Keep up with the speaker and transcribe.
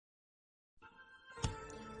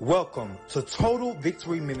Welcome to Total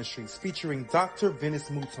Victory Ministries featuring Dr. Venice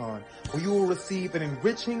Mouton, where you will receive an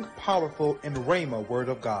enriching, powerful, and Rhema word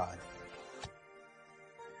of God.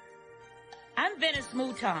 I'm Venice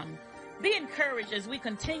Mouton. Be encouraged as we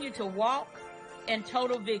continue to walk in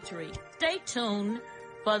total victory. Stay tuned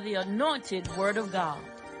for the anointed word of God.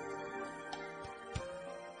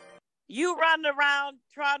 You running around,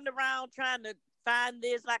 trotting around, trying to find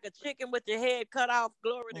this like a chicken with your head cut off.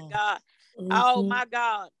 Glory to God. Oh my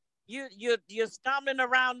God. You're stumbling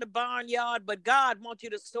around the barnyard, but God wants you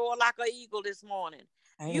to soar like an eagle this morning.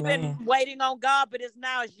 Amen. You've been waiting on God, but it's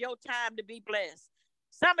your time to be blessed.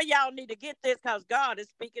 Some of y'all need to get this because God is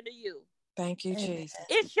speaking to you. Thank you, Jesus.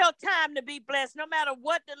 It's your time to be blessed, no matter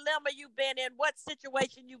what dilemma you've been in, what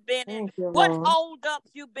situation you've been in, what holdups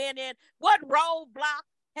you've been in, what roadblock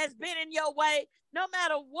has been in your way, no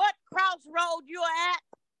matter what crossroad you're at.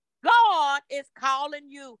 God is calling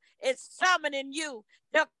you, is summoning you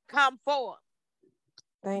to come forth.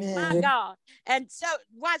 Amen. My God. And so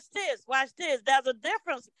watch this. There's a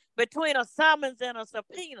difference between a summons and a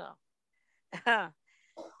subpoena. I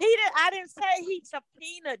didn't say he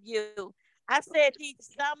subpoenaed you. I said he's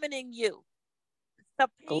summoning you.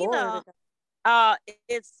 Subpoena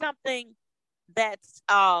is something that's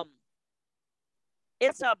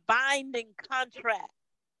it's a binding contract.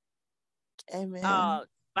 Amen.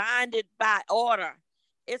 Binded by order.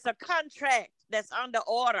 It's a contract that's under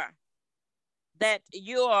order that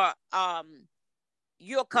you're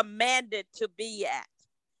commanded to be at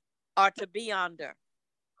or to be under.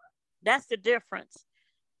 That's the difference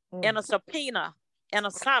in a subpoena and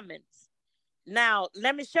a summons. Now,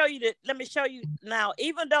 let me show you now,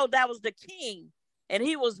 even though that was the king and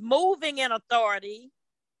he was moving in authority,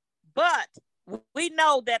 but we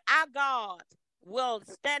know that our God will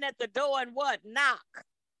stand at the door and what? Knock.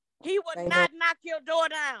 He would not knock your door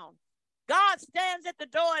down. God stands at the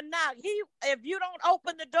door and knock. If you don't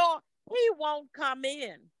open the door, he won't come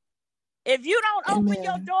in. If you don't open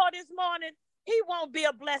your door this morning, he won't be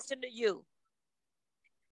a blessing to you.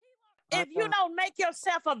 If you don't make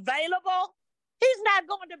yourself available, he's not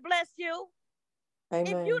going to bless you. Amen.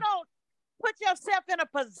 If you don't put yourself in a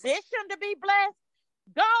position to be blessed,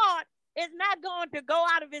 God is not going to go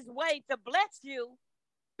out of his way to bless you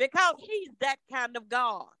because he's that kind of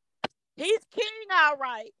God. He's king, all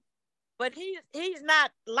right, but he's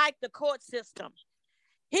not like the court system.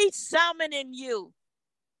 He's summoning you.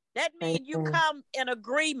 That means you come in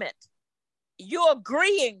agreement. You're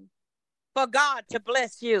agreeing for God to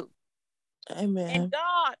bless you. Amen. And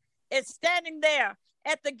God is standing there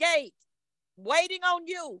at the gate, waiting on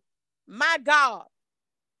you, my God,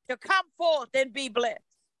 to come forth and be blessed.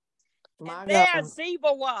 And there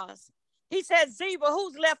Ziba was. He said, Ziba,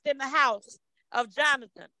 who's left in the house of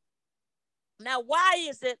Jonathan? Now, why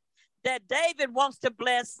is it that David wants to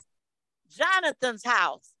bless Jonathan's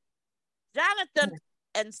house? Jonathan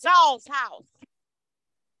and Saul's house.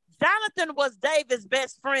 Jonathan was David's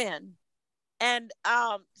best friend. And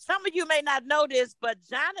some of you may not know this, but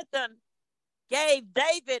Jonathan gave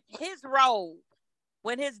David his robe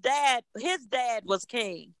when his dad was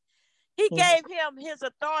king. He gave him his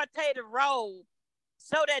authoritative robe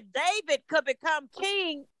so that David could become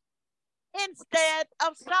king instead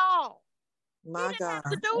of Saul. He didn't have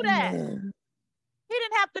to do that. He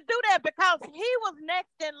didn't have to do that because he was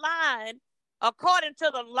next in line according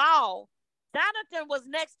to the law. Jonathan was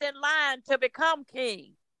next in line to become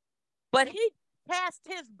king. But he passed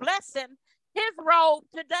his blessing, his robe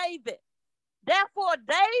to David. Therefore,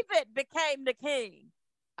 David became the king.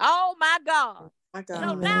 Oh, my God.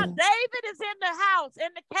 So now David is in the house, in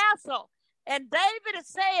the castle, and David is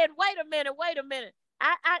saying, wait a minute.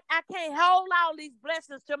 I can't hold all these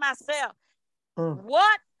blessings to myself.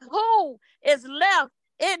 Who is left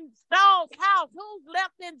in Saul's house? Who's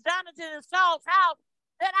left in Jonathan and Saul's house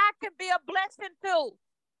that I can be a blessing to?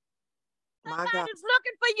 Somebody's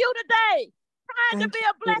looking for you today, trying to be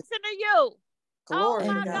a blessing to you. Glory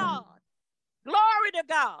oh, my God. Glory to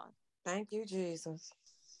God. Thank you, Jesus.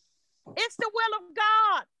 It's the will of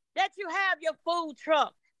God that you have your food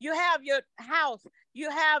truck, you have your house, you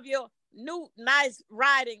have your new nice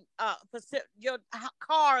riding, your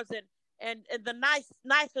cars and the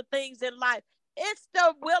nicer things in life. It's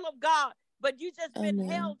the will of God, but you just been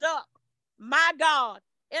held up, my God,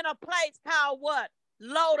 in a place called what?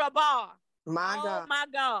 Lodebar. My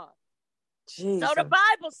God. Jesus. So the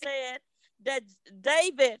Bible said that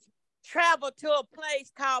David traveled to a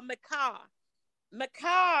place called Mekar.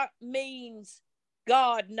 Mekar means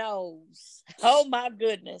God knows. Oh my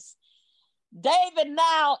goodness. David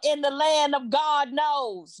now in the land of God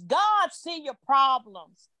knows. God see your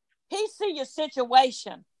problems. He see your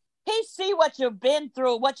situation. He see what you've been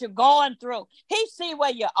through, what you're going through. He see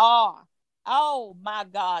where you are. Oh, my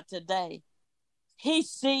God, today. He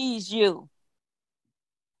sees you.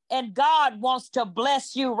 And God wants to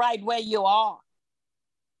bless you right where you are.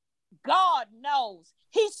 God knows.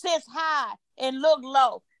 He sits high and look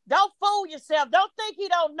low. Don't fool yourself. Don't think he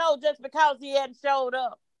don't know just because he hadn't showed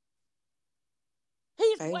up.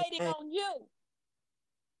 He's waiting on you.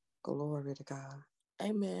 Glory to God.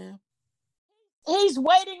 Amen. He's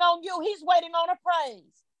waiting on you. He's waiting on a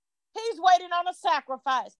praise. He's waiting on a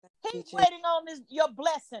sacrifice. He's waiting on your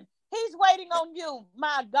blessing. He's waiting on you,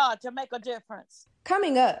 my God, to make a difference.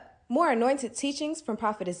 Coming up, more anointed teachings from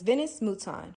Prophetess Venice Mouton.